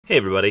Hey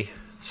everybody.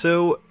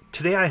 So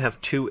today I have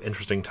two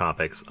interesting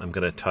topics I'm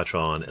going to touch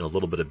on in a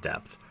little bit of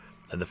depth.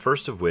 And the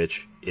first of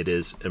which, it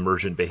is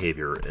emergent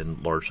behavior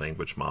in large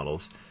language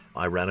models.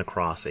 I ran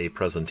across a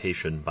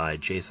presentation by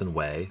Jason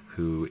Wei,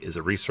 who is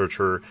a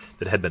researcher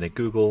that had been at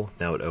Google,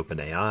 now at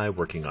OpenAI,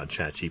 working on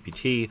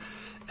ChatGPT,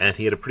 and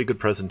he had a pretty good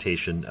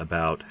presentation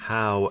about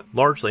how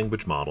large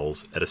language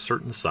models at a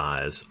certain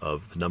size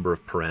of the number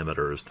of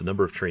parameters, the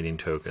number of training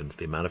tokens,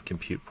 the amount of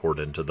compute poured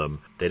into them,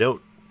 they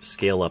don't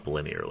scale up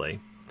linearly.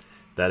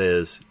 That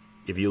is,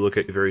 if you look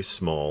at very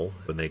small,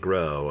 when they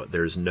grow,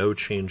 there's no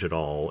change at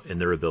all in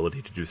their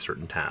ability to do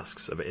certain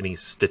tasks of any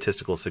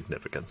statistical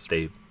significance.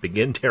 They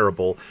begin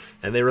terrible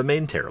and they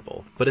remain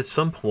terrible. But at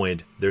some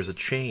point, there's a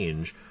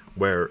change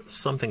where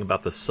something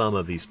about the sum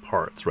of these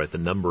parts, right, the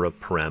number of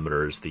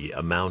parameters, the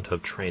amount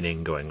of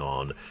training going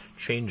on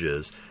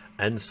changes,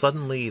 and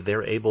suddenly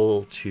they're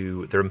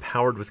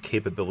empowered with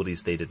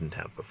capabilities they didn't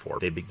have before.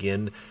 They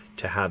begin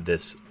to have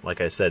this, like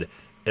I said,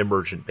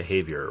 emergent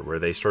behavior, where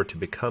they start to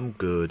become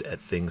good at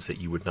things that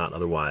you would not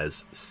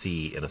otherwise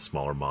see in a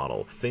smaller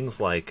model.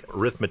 Things like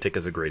arithmetic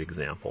is a great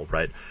example,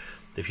 right?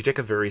 If you take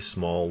a very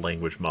small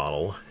language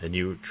model and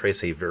you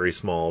trace a very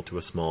small to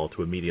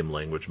a medium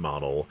language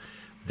model,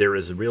 there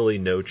is really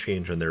no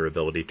change in their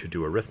ability to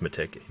do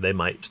arithmetic. They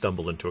might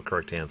stumble into a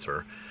correct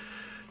answer.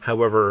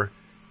 However,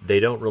 they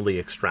don't really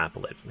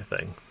extrapolate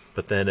anything.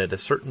 But then at a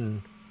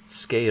certain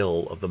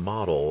scale of the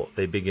model,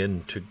 they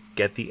begin to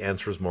get the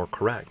answers more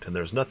correct. And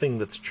there's nothing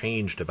that's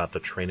changed about the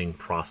training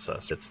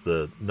process. It's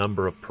the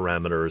number of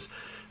parameters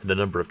and the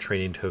number of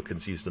training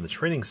tokens used in the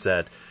training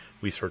set.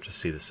 We start to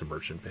see this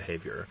emergent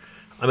behavior.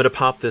 I'm going to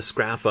pop this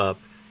graph up.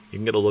 You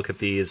can get a look at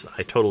these.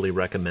 I totally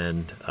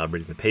recommend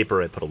reading the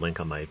paper. I put a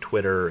link on my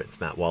Twitter. It's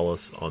Matt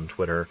Wallace on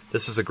Twitter.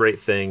 This is a great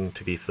thing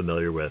to be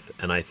familiar with,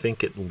 and I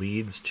think it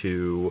leads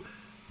to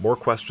more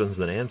questions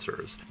than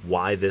answers.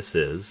 Why this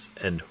is,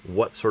 and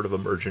what sort of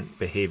emergent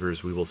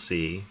behaviors we will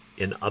see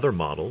in other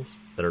models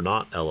that are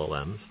not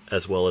LLMs,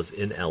 as well as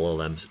in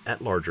LLMs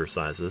at larger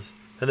sizes.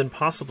 And then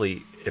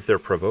possibly, if they're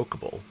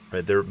provocable,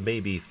 right, there may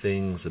be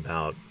things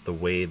about the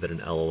way that an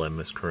LLM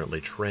is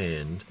currently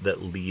trained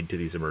that lead to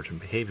these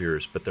emergent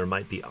behaviors, but there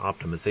might be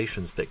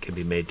optimizations that can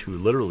be made to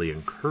literally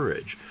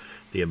encourage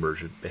the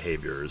emergent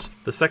behaviors.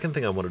 The second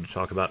thing I wanted to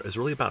talk about is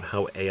really about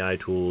how AI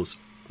tools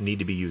need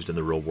to be used in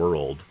the real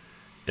world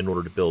in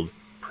order to build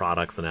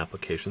products and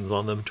applications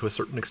on them to a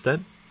certain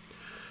extent.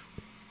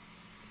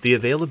 The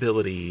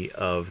availability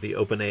of the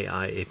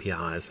OpenAI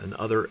APIs and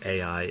other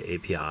AI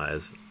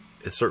APIs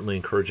is certainly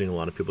encouraging a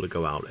lot of people to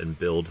go out and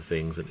build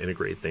things and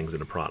integrate things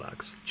into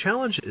products.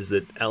 Challenge is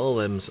that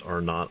LLMs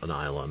are not an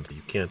island.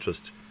 You can't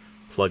just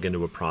plug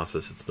into a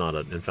process. It's not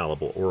an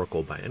infallible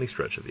oracle by any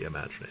stretch of the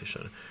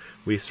imagination.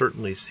 We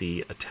certainly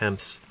see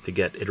attempts to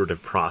get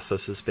iterative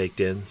processes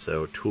baked in,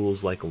 so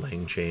tools like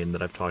LangChain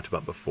that I've talked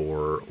about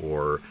before,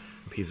 or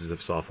pieces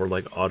of software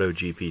like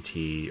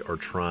AutoGPT are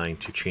trying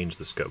to change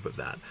the scope of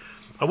that.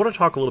 I want to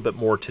talk a little bit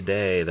more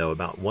today, though,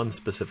 about one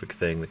specific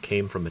thing that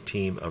came from a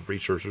team of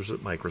researchers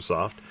at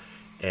Microsoft,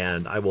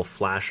 and I will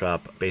flash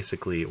up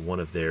basically one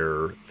of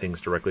their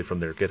things directly from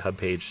their GitHub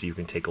page so you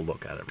can take a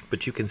look at it.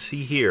 But you can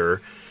see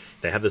here,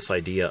 they have this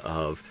idea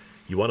of,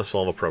 you want to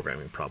solve a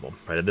programming problem,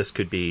 right? And this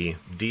could be,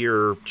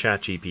 dear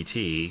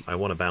ChatGPT, I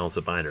want to balance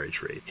a binary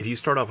tree. If you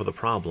start off with a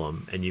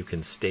problem and you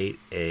can state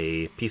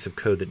a piece of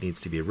code that needs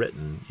to be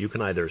written, you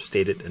can either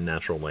state it in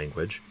natural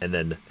language and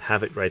then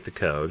have it write the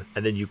code.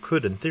 And then you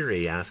could, in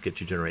theory, ask it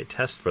to generate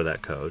tests for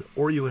that code,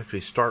 or you would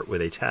actually start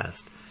with a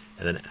test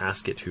and then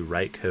ask it to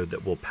write code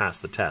that will pass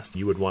the test.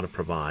 You would want to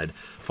provide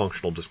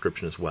functional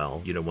description as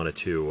well. You don't want it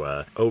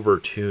to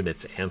overtune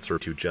its answer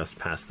to just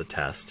pass the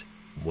test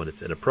when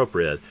it's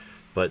inappropriate,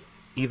 but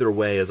either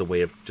way is a way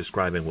of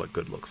describing what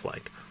good looks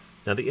like.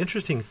 Now, the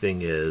interesting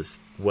thing is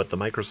what the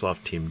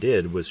Microsoft team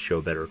did was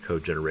show better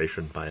code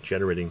generation by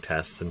generating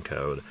tests and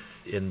code.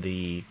 In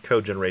the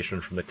code generation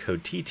from the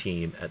CodeT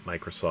team at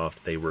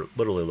Microsoft, they were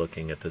literally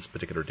looking at this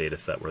particular data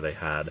set where they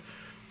had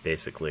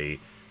basically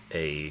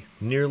a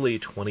nearly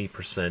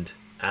 20%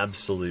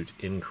 absolute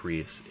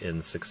increase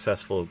in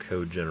successful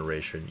code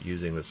generation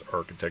using this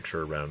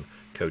architecture around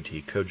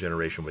CodeT, code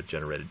generation with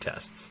generated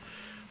tests,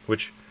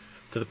 which,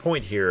 to the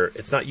point here,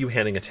 it's not you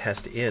handing a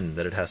test in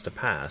that it has to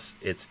pass.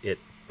 It's it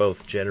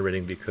both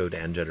generating the code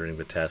and generating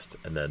the test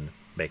and then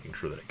making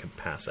sure that it can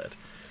pass it.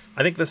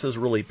 I think this is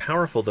really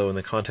powerful, though, in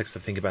the context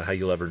of thinking about how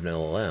you leverage an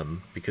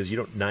LLM, because you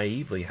don't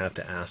naively have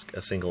to ask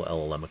a single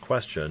LLM a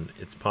question.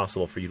 It's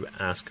possible for you to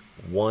ask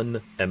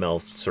one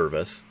ML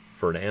service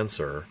for an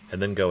answer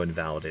and then go and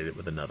validate it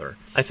with another.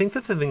 I think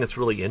that the thing that's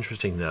really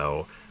interesting,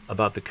 though,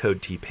 about the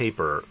CodeT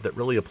paper that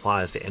really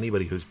applies to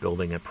anybody who's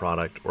building a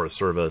product or a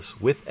service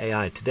with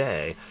AI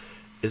today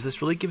is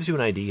this really gives you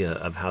an idea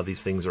of how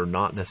these things are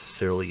not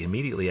necessarily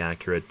immediately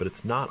accurate, but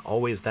it's not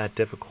always that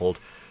difficult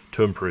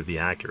to improve the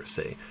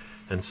accuracy.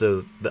 And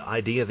so the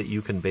idea that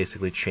you can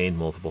basically chain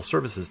multiple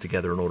services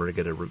together in order to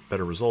get a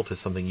better result is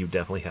something you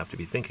definitely have to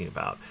be thinking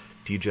about.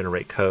 Do you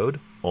generate code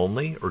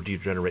only, or do you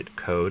generate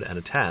code and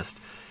a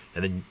test,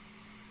 and then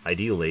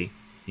ideally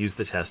use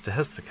the test to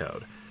test the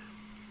code?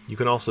 You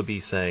can also be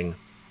saying,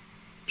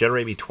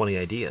 generate me 20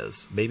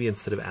 ideas. Maybe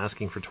instead of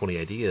asking for 20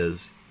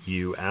 ideas,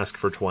 you ask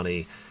for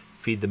 20,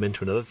 feed them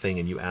into another thing,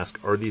 and you ask,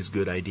 are these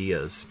good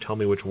ideas? Tell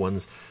me which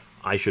ones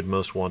I should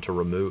most want to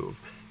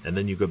remove. And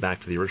then you go back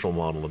to the original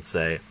model and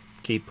say,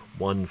 keep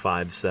 1,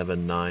 5,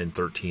 7, 9,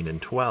 13,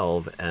 and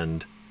 12,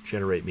 and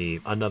generate me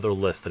another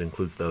list that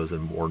includes those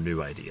and more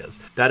new ideas.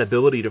 That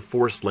ability to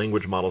force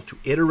language models to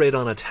iterate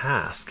on a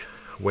task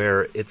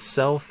where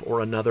itself or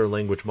another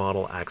language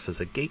model acts as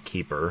a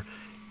gatekeeper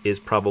is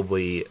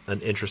probably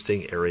an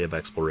interesting area of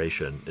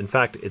exploration. In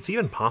fact, it's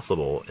even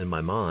possible, in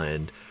my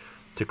mind,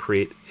 to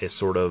create a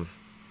sort of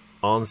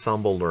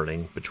ensemble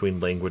learning between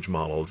language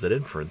models at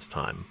inference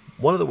time.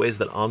 One of the ways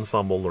that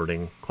ensemble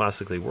learning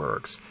classically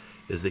works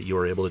is that you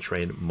are able to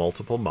train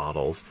multiple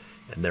models,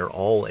 and they're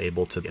all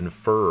able to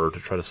infer to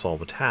try to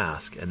solve a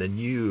task, and then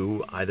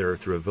you, either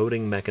through a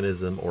voting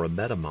mechanism or a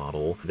meta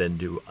model, then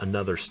do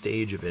another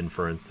stage of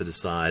inference to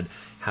decide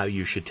how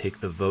you should take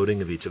the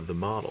voting of each of the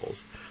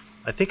models.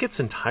 I think it's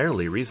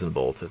entirely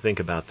reasonable to think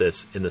about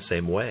this in the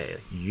same way.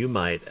 You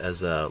might,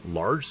 as a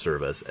large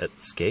service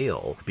at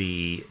scale,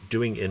 be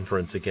doing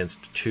inference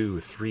against 2,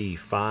 3,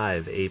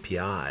 5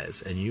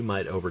 APIs, and you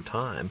might, over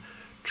time,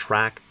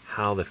 track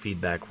how the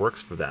feedback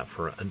works for that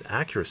for an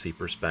accuracy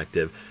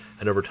perspective,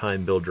 and over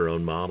time build your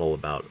own model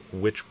about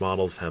which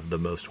models have the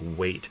most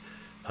weight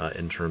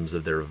in terms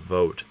of their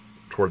vote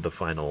toward the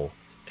final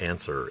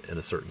answer in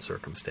a certain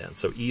circumstance.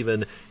 So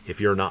even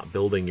if you're not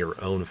building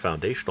your own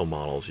foundational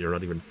models, you're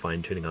not even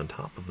fine-tuning on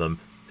top of them,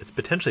 it's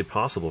potentially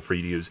possible for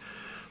you to use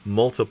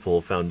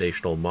multiple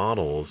foundational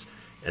models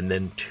and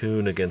then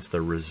tune against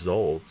the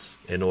results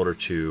in order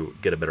to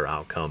get a better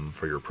outcome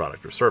for your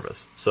product or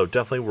service. So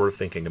definitely worth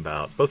thinking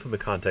about, both in the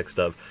context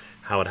of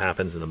how it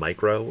happens in the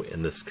micro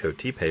in this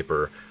CodeT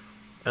paper,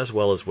 as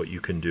well as what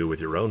you can do with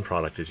your own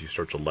product as you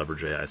start to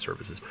leverage AI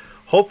services.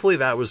 Hopefully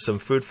that was some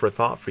food for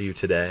thought for you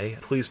today.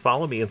 Please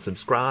follow me and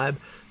subscribe.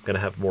 I'm going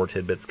to have more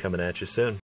tidbits coming at you soon.